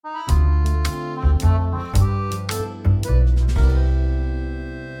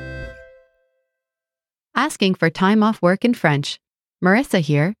Asking for time off work in French. Marissa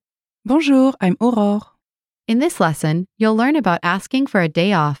here. Bonjour, I'm Aurore. In this lesson, you'll learn about asking for a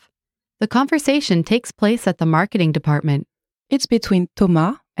day off. The conversation takes place at the marketing department. It's between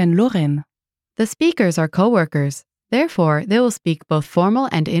Thomas and Lorraine. The speakers are co-workers. Therefore, they will speak both formal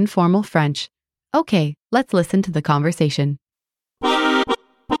and informal French. Okay, let's listen to the conversation.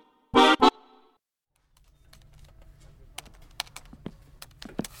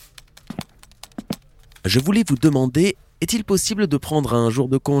 Je voulais vous demander, est-il possible de prendre un jour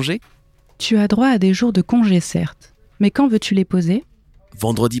de congé ? Tu as droit à des jours de congé, certes. Mais quand veux-tu les poser ?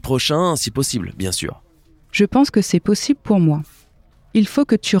 Vendredi prochain, si possible, bien sûr. Je pense que c'est possible pour moi. Il faut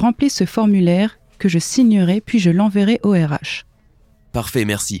que tu remplisses ce formulaire que je signerai puis je l'enverrai au RH. Parfait,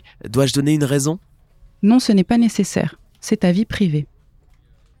 merci. Dois-je donner une raison ? Non, ce n'est pas nécessaire. C'est ta vie privée.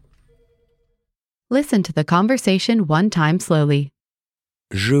 Listen to the conversation one time slowly.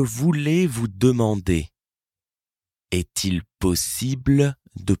 Je voulais vous demander, est-il possible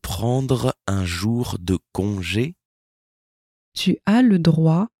de prendre un jour de congé ? Tu as le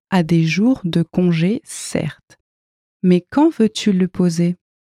droit à des jours de congé, certes. Mais quand veux-tu le poser ?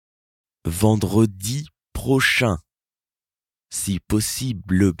 Vendredi prochain, si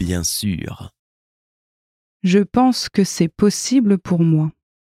possible, bien sûr. Je pense que c'est possible pour moi.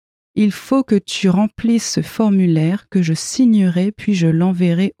 Il faut que tu remplisses ce formulaire que je signerai puis je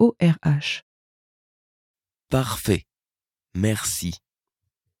l'enverrai au RH. Parfait, merci.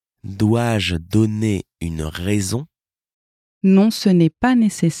 Dois-je donner une raison ? Non, ce n'est pas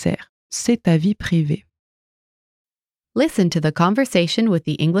nécessaire. C'est ta vie privée. Listen to the conversation with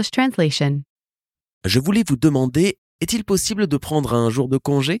the English translation. Je voulais vous demander, est-il possible de prendre un jour de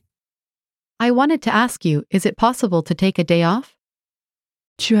congé ? I wanted to ask you, is it possible to take a day off?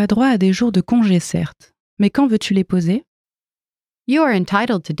 Tu as droit à des jours de congé, certes. Mais quand veux-tu les poser ? You are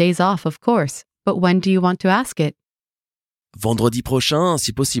entitled to days off, of course, but when do you want to ask it? Vendredi prochain,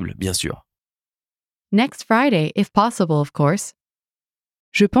 si possible, bien sûr. Next Friday, if possible, of course.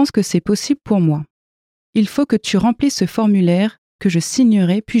 Je pense que c'est possible pour moi. Il faut que tu remplisses ce formulaire que je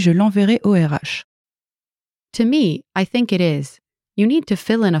signerai puis je l'enverrai au RH. To me, I think it is. You need to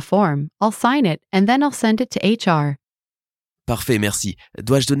fill in a form. I'll sign it, and then I'll send it to HR. Parfait, merci.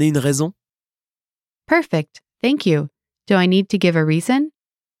 Dois-je donner une raison ? Perfect. Thank you. Do I need to give a reason?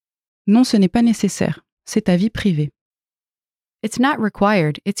 Non, ce n'est pas nécessaire. C'est ta vie privée. It's not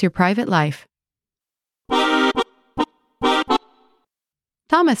required. It's your private life.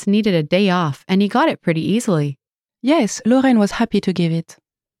 Thomas needed a day off, and he got it pretty easily. Yes, Lorraine was happy to give it.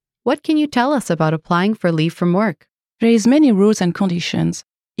 What can you tell us about applying for leave from work? There is many rules and conditions.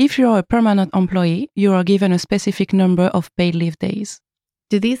 If you are a permanent employee, you are given a specific number of paid leave days.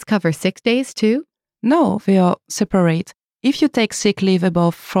 Do these cover 6 days too? No, they are separate. If you take sick leave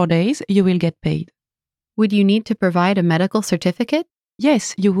above 4 days, you will get paid. Would you need to provide a medical certificate?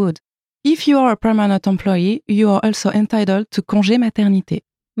 Yes, you would. If you are a permanent employee, you are also entitled to congé maternité.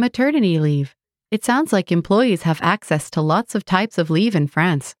 Maternity leave. It sounds like employees have access to lots of types of leave in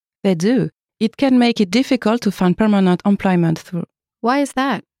France. They do. It can make it difficult to find permanent employment through. Why is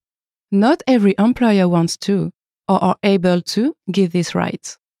that? Not every employer wants to, or are able to, give these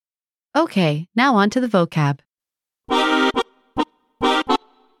rights. Okay, now on to the vocab.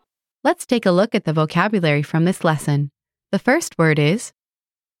 Let's take a look at the vocabulary from this lesson. The first word is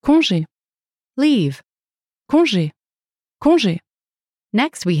Congé, leave. congé, congé.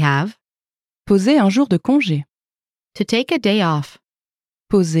 Next we have Poser un jour de congé. to take a day off.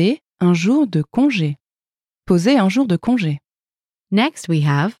 Poser un jour de congé. Poser un jour de congé. Next we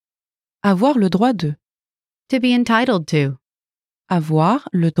have Avoir le droit de. to be entitled to. Avoir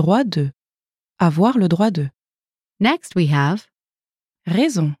le droit de. Avoir le droit de. Next we have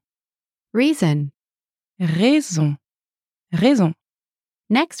Raison, reason. raison, raison.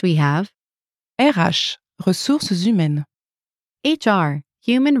 Next we have RH, ressources humaines. HR,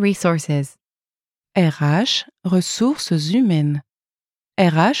 human resources. RH, ressources humaines.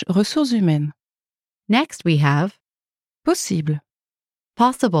 RH, ressources humaines. Next we have Possible,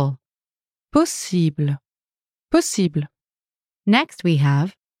 possible. possible, possible. Next we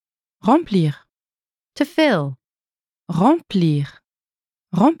have Remplir, to fill. remplir,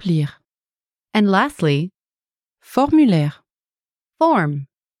 remplir. And lastly, Formulaire, form.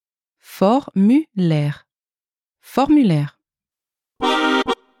 formulaire, formulaire.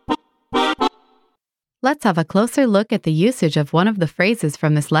 Let's have a closer look at the usage of one of the phrases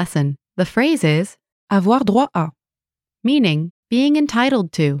from this lesson. The phrase is Avoir droit à. meaning being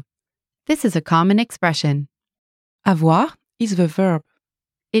entitled to. This is a common expression. Avoir is the verb.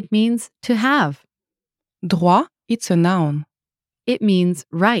 It means to have. Droit, it's a noun. It means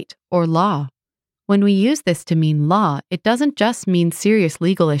right or law. When we use this to mean law, it doesn't just mean serious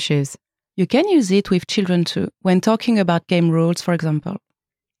legal issues. You can use it with children too, when talking about game rules, for example.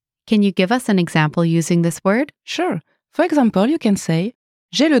 Can you give us an example using this word? Sure. For example, you can say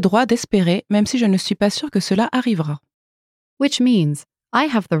J'ai le droit d'espérer, même si je ne suis pas sûr que cela arrivera. Which means, I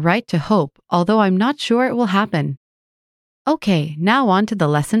have the right to hope, although I'm not sure it will happen. Okay, now on to the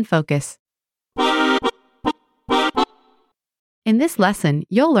lesson focus. In this lesson,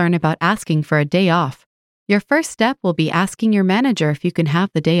 you'll learn about asking for a day off. Your first step will be asking your manager if you can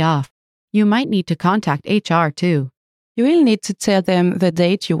have the day off. You might need to contact HR too. You will need to tell them the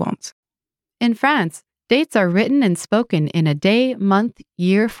date you want. In France, dates are written and spoken in a day, month,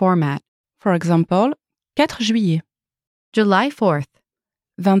 year format. For example, 4 juillet, July 4th,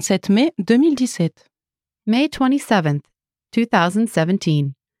 27 mai 2017. May 27th,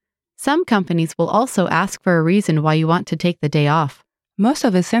 2017. Some companies will also ask for a reason why you want to take the day off. Most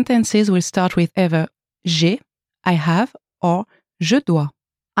of the sentences will start with either j'ai, I have, or je dois.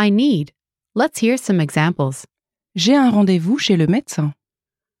 I need. Let's hear some examples. J'ai un rendez-vous chez le médecin.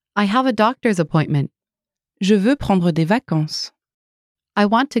 I have a doctor's appointment. Je veux prendre des vacances. I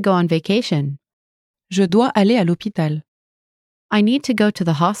want to go on vacation. Je dois aller à l'hôpital. I need to go to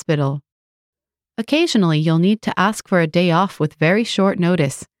the hospital. Occasionally, you'll need to ask for a day off with very short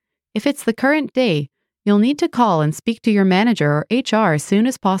notice. If it's the current day, you'll need to call and speak to your manager or HR as soon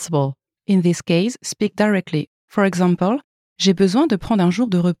as possible. In this case, speak directly. For example, j'ai besoin de prendre un jour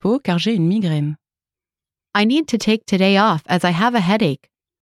de repos car j'ai une migraine. I need to take today off as I have a headache.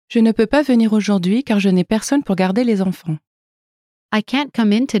 Je ne peux pas venir aujourd'hui car je n'ai personne pour garder les enfants. I can't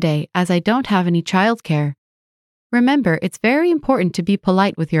come in today as I don't have any childcare. Remember, it's very important to be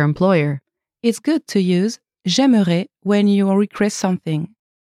polite with your employer. It's good to use j'aimerais when you request something.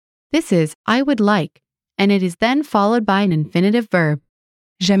 This is I would like, and it is then followed by an infinitive verb.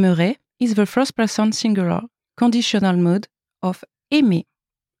 J'aimerais is the first person singular, conditional mode of aimer.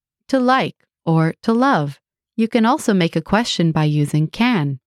 To like or to love. You can also make a question by using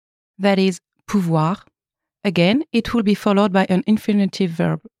can. That is pouvoir. Again, it will be followed by an infinitive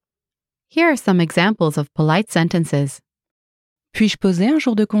verb. Here are some examples of polite sentences. Puis-je poser un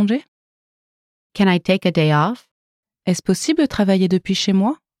jour de congé? Can I take a day off? Est-ce possible de travailler depuis chez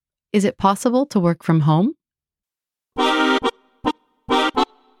moi? Is it possible to work from home?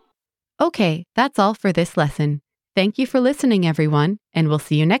 Okay, that's all for this lesson. Thank you for listening, everyone, and we'll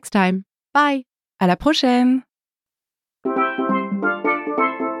see you next time. Bye! À la prochaine!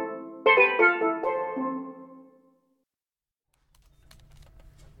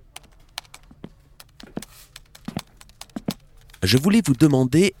 Je voulais vous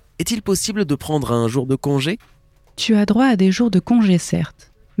demander, est-il possible de prendre un jour de congé? Tu as droit à des jours de congé,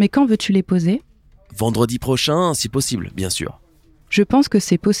 certes. Mais quand veux-tu les poser? Vendredi prochain, si possible, bien sûr. Je pense que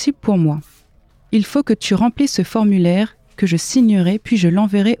c'est possible pour moi. Il faut que tu remplisses ce formulaire que je signerai puis je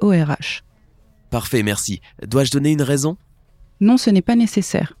l'enverrai au RH. Parfait, merci. Dois-je donner une raison? Non, ce n'est pas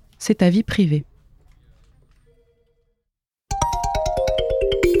nécessaire. C'est ta vie privée.